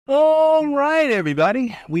All right,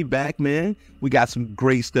 everybody, we back, man. We got some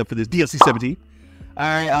great stuff for this DLC 17. All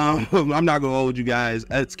right, I'm not gonna hold you guys.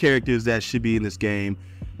 It's characters that should be in this game,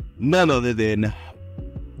 none other than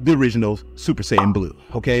the original Super Saiyan Blue.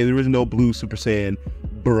 Okay, the original Blue Super Saiyan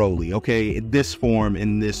Broly. Okay, in this form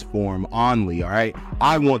only. All right,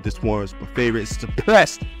 I want this form as my favorite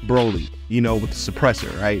suppressed Broly. You know, with the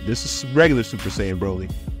suppressor. Right, this is regular Super Saiyan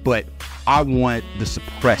Broly, but I want the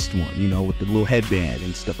suppressed one, you know, with the little headband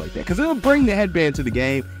and stuff like that. Because it'll bring the headband to the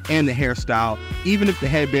game and the hairstyle. Even if the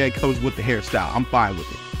headband comes with the hairstyle, I'm fine with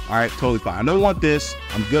it. All right, totally fine. I don't want this.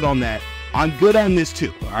 I'm good on that. I'm good on this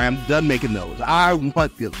too. All right, I'm done making those. I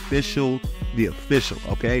want the official,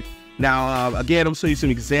 okay? Now, again, I'm showing you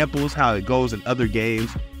some examples how it goes in other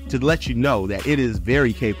games to let you know that it is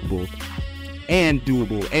very capable and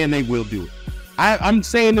doable, and they will do it. I'm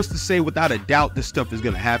saying this to say without a doubt this stuff is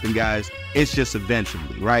going to happen, guys. It's just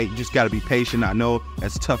eventually, right? You just got to be patient. I know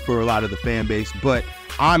that's tough for a lot of the fan base, but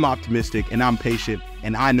I'm optimistic and I'm patient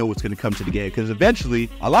and I know it's going to come to the game because eventually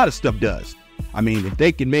a lot of stuff does. I mean, if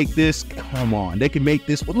they can make this, come on, they can make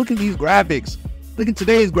this. Well, look at these graphics. Look at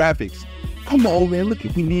today's graphics. Come on, man. Look,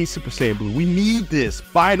 we need Super Saiyan Blue. We need this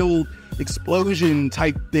final explosion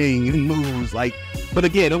type thing and moves, like, but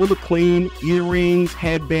again, it would look clean. Earrings,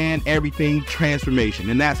 headband, everything, transformation,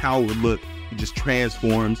 and that's how it would look. It just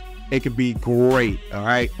transforms. It could be great. All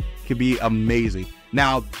right, it could be amazing.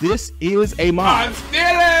 Now, this is a mod. I'm still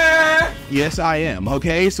Yes, I am.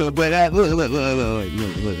 Okay, so but look,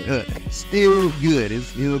 still good. It's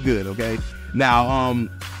still good. Okay. Now,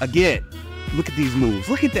 again, look at these moves.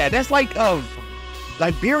 Look at that. That's like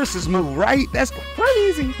Beerus's move, right? That's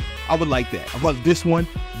crazy. I would like that. I want this one.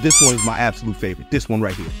 This one is my absolute favorite. This one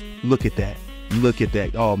right here. Look at that. Look at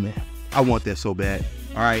that. Oh man, I want that so bad.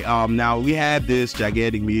 All right. Now we have this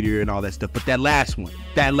gigantic meteor and all that stuff, but that last one,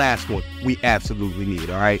 we absolutely need.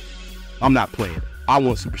 All right. I'm not playing. I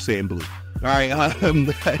want Super Saiyan Blue. All right.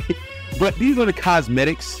 But these are the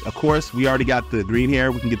cosmetics. Of course, we already got the green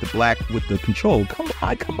hair. We can get the black with the control.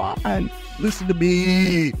 Come on. Listen to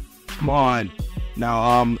me. Come on.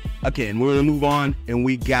 Now, again, we're gonna move on, and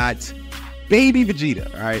we got Baby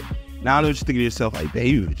Vegeta. All right. Now I know you're thinking to yourself, like,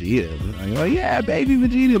 Baby Vegeta. Like, yeah, Baby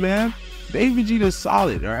Vegeta, man. Baby Vegeta is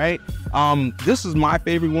solid. All right. This is my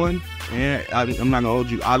favorite one, and I'm not gonna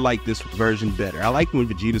hold you. I like this version better. I like when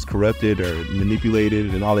Vegeta's corrupted or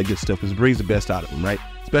manipulated and all that good stuff, because it brings the best out of him, right?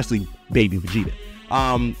 Especially Baby Vegeta.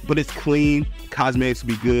 But it's clean. Cosmetics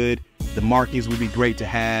would be good. The markings would be great to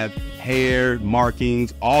have. Hair,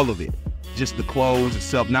 markings, all of it. Just the clothes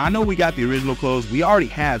itself. Now, I know we got the original clothes. We already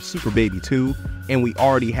have Super Baby 2, and we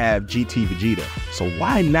already have GT Vegeta. So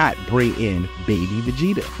why not bring in Baby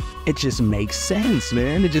Vegeta? It just makes sense,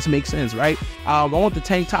 man. It just makes sense, right? I want the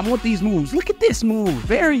tank top. I want these moves. Look at this move.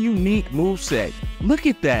 Very unique move set. Look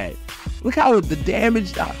at that. Look how the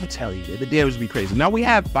damage, I'll tell you, the damage would be crazy. Now we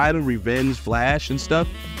have Final Revenge Flash and stuff.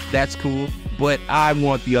 That's cool. But I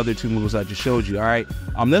want the other two moves I just showed you, all right?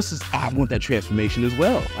 I want that transformation as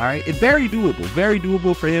well, all right? It's very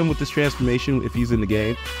doable for him with this transformation if he's in the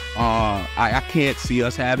game. I can't see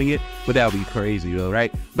us having it, but that would be crazy, though,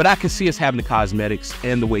 right? But I can see us having the cosmetics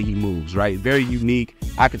and the way he moves, right? Very unique.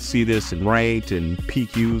 I could see this in ranked and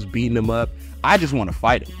PQs, beating him up. I just want to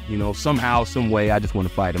fight him, you know, somehow, some way. I just want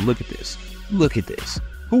to fight him. Look at this. Look at this.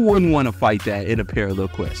 Who wouldn't want to fight that in a parallel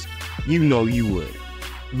quest? You know you would.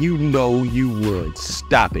 You know you would.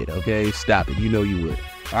 Stop it, okay? Stop it. You know you would.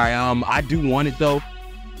 All right, I do want it, though.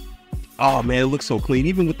 Oh, man, it looks so clean.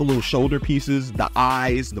 Even with the little shoulder pieces, the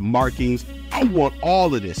eyes, the markings. I want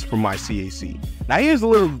all of this for my CAC. Now, here's a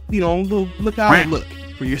little, you know, look how it look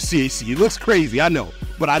for your CAC. It looks crazy, I know.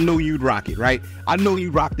 But I know you'd rock it, right? I know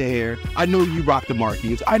you rock the hair. I know you rock the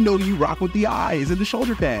markings. I know you rock with the eyes and the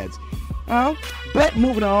shoulder pads. But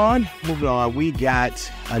moving on, we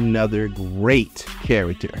got another great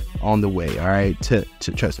character on the way, all right?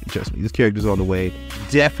 Trust me, this character's on the way,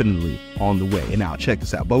 definitely on the way. And now, check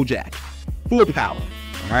this out, Bojack, full power,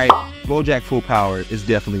 all right? Bojack full power is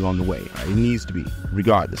definitely on the way, all right? It needs to be,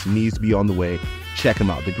 regardless, it needs to be on the way. Check him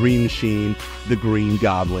out, the Green Machine, the Green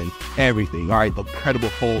Goblin, everything, all right? The Incredible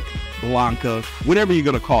Hulk, Blanca, whatever you're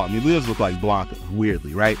gonna call him. He does look like Blanca,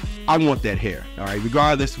 weirdly, right? I want that hair, all right?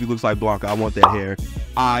 Regardless if he looks like Blanca, I want that hair.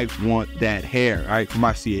 I want that hair, all right, for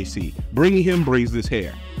my CAC. Bringing him brings this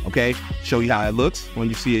hair, okay? Show you how it looks on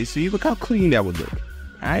your CAC. Look how clean that would look,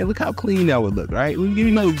 all right? Look how clean that would look, all right? Let me give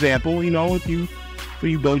you another example, you know, for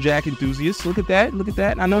you Bojack enthusiasts. Look at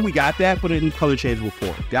that. I know we got that, put it in color changeable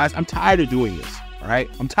form. Guys, I'm tired of doing this, all right?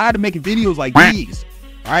 I'm tired of making videos like these,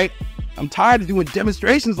 all right? I'm tired of doing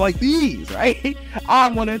demonstrations like these, right? I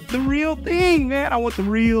wanted the real thing, man. I want the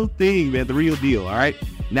real thing, man. The real deal, all right?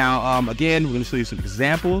 Now, again, we're going to show you some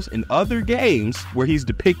examples in other games where he's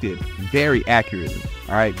depicted very accurately.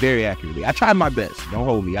 All right, very accurately. I tried my best. Don't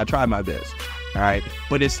hold me. I tried my best. All right,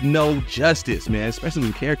 but it's no justice, man. Especially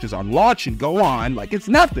when characters are launch and go on like it's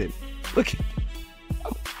nothing. Look,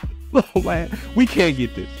 oh man, we can't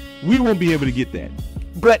get this. We won't be able to get that.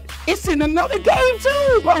 But it's in another game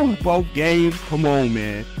too. Both games. Come on,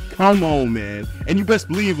 man. Come on, man. And you best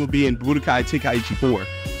believe it'll be in Budokai Tenkaichi 4.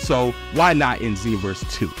 So why not in Xenoverse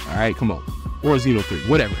 2? All right, come on. Or Xeno 3,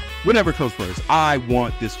 whatever. Whatever comes first. I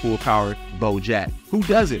want this full power Bojack. Who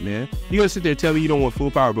doesn't, man? You gonna sit there and tell me you don't want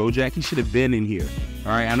full power Bojack? He should have been in here.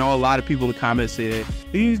 All right, I know a lot of people in the comments say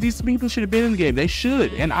that these people should have been in the game. They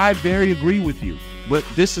should, and I very agree with you. But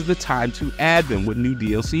this is the time to add them with new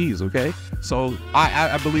DLCs, okay? So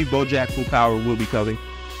I believe Bojack full power will be coming.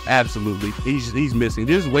 Absolutely. He's missing.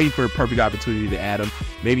 Just waiting for a perfect opportunity to add him.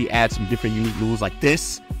 Maybe add some different unique moves like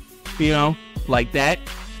this, you know, like that.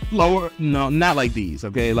 Lower, no, not like these,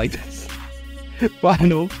 okay? Like this.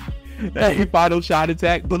 Final shot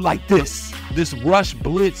attack, but like this. This rush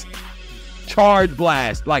blitz charge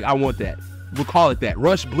blast. Like, I want that. We'll call it that.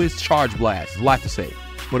 Rush blitz charge blast. There's a lot to say.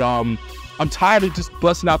 But I'm tired of just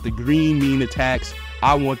busting out the green mean attacks.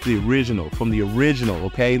 I want the original, from the original,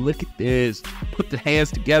 okay? Look at this. Put the hands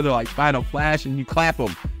together like Final Flash and you clap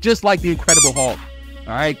them, just like the Incredible Hulk.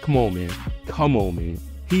 All right, come on, man. Come on, man.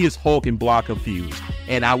 He is Hulk and Blanca fused.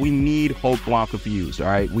 And we need Hulk Blanca fused, all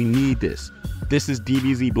right? We need this. This is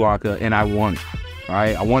DBZ Blanca, and I want it, all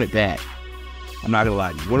right? I want it bad. I'm not gonna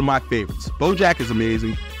lie to you. One of my favorites. Bojack is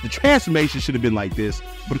amazing. The transformation should have been like this,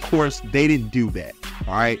 but of course, they didn't do that,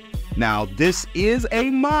 all right? Now, this is a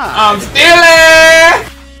mod. I'm stealing!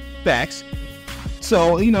 Facts.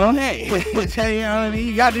 So, you know, hey,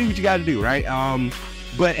 you gotta do what you gotta do, right?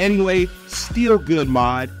 But anyway, still good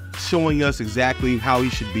mod, showing us exactly how he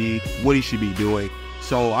should be, what he should be doing.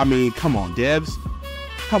 So, I mean, come on, devs.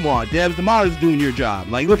 Come on, devs. The mod is doing your job.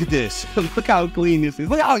 Like, look at this. Look how clean this is.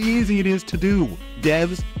 Look how easy it is to do,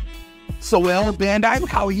 devs. Soel Bandai, look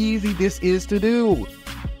how easy this is to do.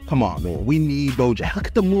 Come on, man. We need Bojack. Look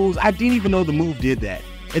at the moves. I didn't even know the move did that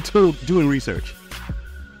until doing research.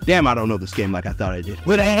 Damn, I don't know this game like I thought I did.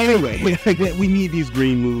 But anyway, we need these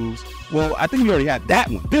green moves. Well, I think we already have that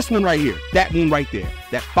one. This one right here. That one right there.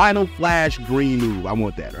 That Final Flash green move. I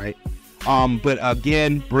want that, right? But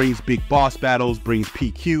again, brings big boss battles, brings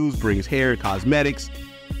PQs, brings hair, cosmetics.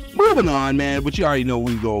 Moving on, man. But you already know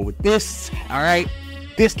where we're going with this. All right.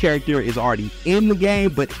 This character is already in the game,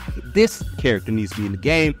 but this character needs to be in the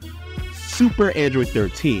game. Super Android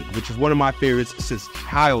 13, which is one of my favorites since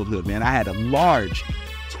childhood, man. I had a large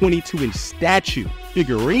 22-inch statue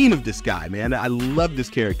figurine of this guy, man. I love this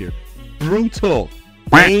character. Brutal,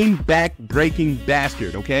 brain back breaking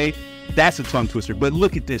bastard, okay? That's a tongue twister, but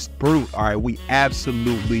look at this brute. All right, we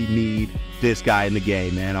absolutely need this guy in the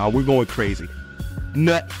game, man. We're going crazy.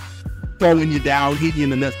 Nut throwing you down, hitting you in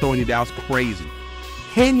the nuts, throwing you down is crazy.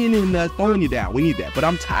 Hitting you in the nuts, throwing you down. We need that, but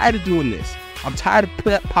I'm tired of doing this. I'm tired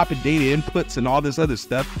of popping data inputs and all this other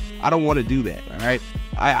stuff. I don't want to do that, all right?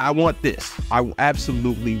 I want this. I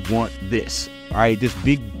absolutely want this, all right? This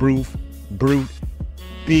big brute,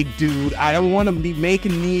 big dude. I don't want to be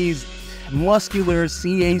making these muscular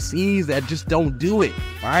CACs that just don't do it,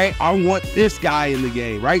 all right? I want this guy in the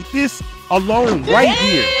game, right? This alone right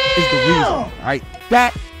here is the reason, all right?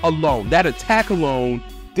 That alone, that attack alone,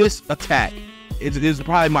 this attack is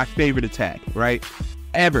probably my favorite attack, right?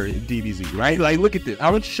 Ever in DBZ, right? Like, look at this. I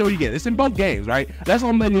want to show you again. It's in both games, right? That's all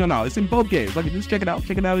I'm letting you know. It's in both games. Like, just check it out.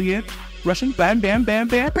 Check it out again. Rushing, bam, bam, bam,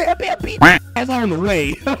 bam, bam, bam, bam. That's on the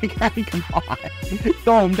way. Like, come on.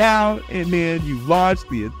 Throw him down, and then you launch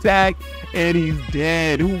the attack, and he's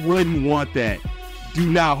dead. Who wouldn't want that?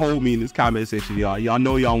 Do not hold me in this comment section, y'all. Y'all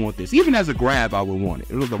know y'all want this. Even as a grab, I would want it.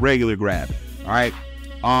 It was a regular grab. All right.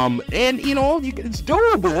 And you know, it's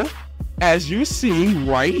doable, as you're seeing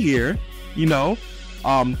right here. You know.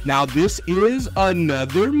 Now this is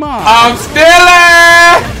another mod. I'm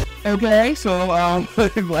stealing! Okay, so,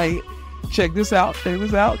 like, check this out, check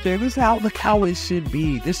this out, check this out. Look how it should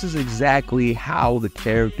be. This is exactly how the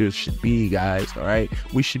characters should be, guys, all right?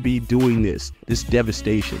 We should be doing this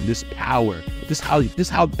devastation, this power, this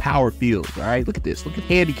how power feels, all right? Look at this. Look at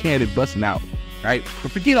Handy Cannon busting out, all right?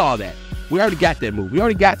 But forget all that. We already got that move. We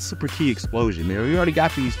already got Super Key Explosion, man. We already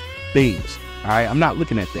got these things, all right? I'm not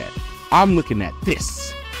looking at that. I'm looking at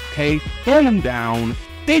this, okay? Throw him down,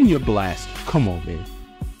 then you blast. Come on, man.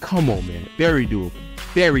 Come on, man. Very doable.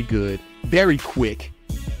 Very good. Very quick.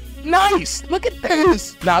 Nice. Look at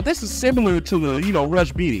this. Now, this is similar to the, you know,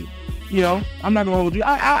 rush beating. You know, I'm not going to hold you.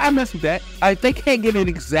 I mess with that. If they can't get it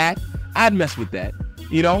exact, I'd mess with that.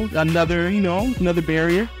 another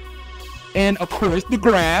barrier. And of course, the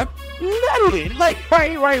grab. Nutted. Like,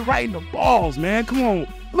 right in the balls, man. Come on.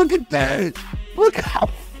 Look at that. Look how.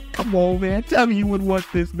 Come on, man. Tell me you would want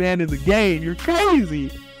this, man, in the game. You're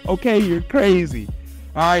crazy. Okay, you're crazy.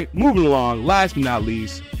 All right, moving along. Last but not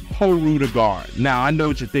least, Hirudegarn. Now, I know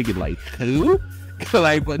what you're thinking, like, who?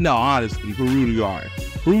 But no, honestly, Hirudegarn.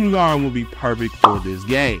 Hirudegarn will be perfect for this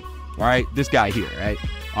game, right? This guy here, right?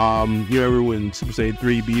 You remember when Super Saiyan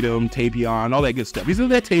 3 beat him, Tapion, all that good stuff. He's in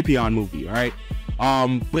that Tapion movie, all right?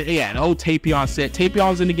 But yeah, the whole Tapion set.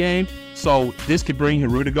 Tapion's in the game, so this could bring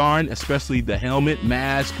Hirudegarn, especially the helmet,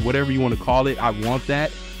 mask, whatever you want to call it. I want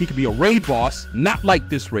that. He could be a raid boss, not like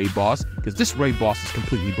this raid boss, because this raid boss is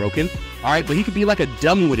completely broken. All right, but he could be like a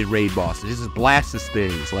dumb-witted raid boss. It just blasts his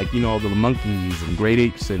things, like, the monkeys and great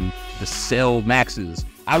apes and the cell maxes.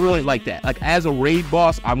 I really like that. Like, as a raid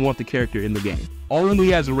boss, I want the character in the game.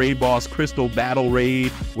 Only as a raid boss, crystal battle raid,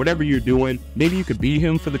 whatever you're doing. Maybe you could beat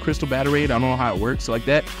him for the crystal battle raid. I don't know how it works like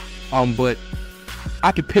that. But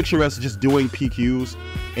I could picture us just doing PQs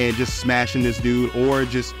and just smashing this dude, or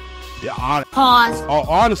just Pause. Or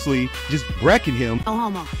honestly, just wrecking him No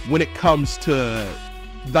homo. when it comes to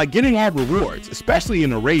like getting our rewards, especially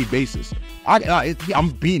in a raid basis. I'm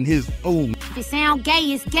beating his If it sound gay,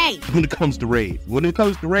 it's gay. when it comes to raids. When it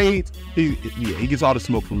comes to raids, he gets all the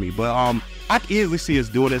smoke from me. But I can easily see us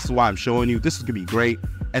doing this. Is why I'm showing you. This is gonna be great.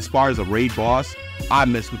 As far as a raid boss, I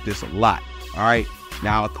mess with this a lot. All right.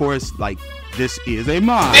 Now, of course, like, this is a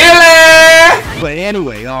mod. But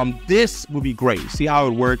anyway, this would be great. See how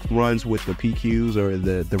it works, runs with the PQs or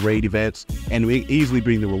the raid events, and we easily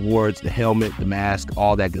bring the rewards, the helmet, the mask,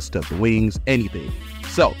 all that good stuff, the wings, anything.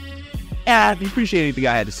 So, if you appreciate anything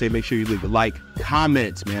I had to say, make sure you leave a like,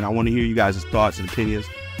 comment, man. I want to hear you guys' thoughts and opinions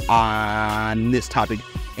on this topic.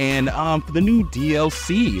 And for the new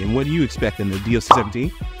DLC, and what do you expect in the DLC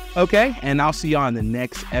 17? Okay, and I'll see y'all in the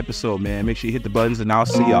next episode, man. Make sure you hit the buttons, and I'll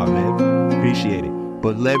see y'all, man. Appreciate it.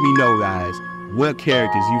 But let me know, guys, what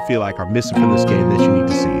characters you feel like are missing from this game that you need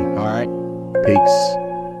to see. All right? Peace.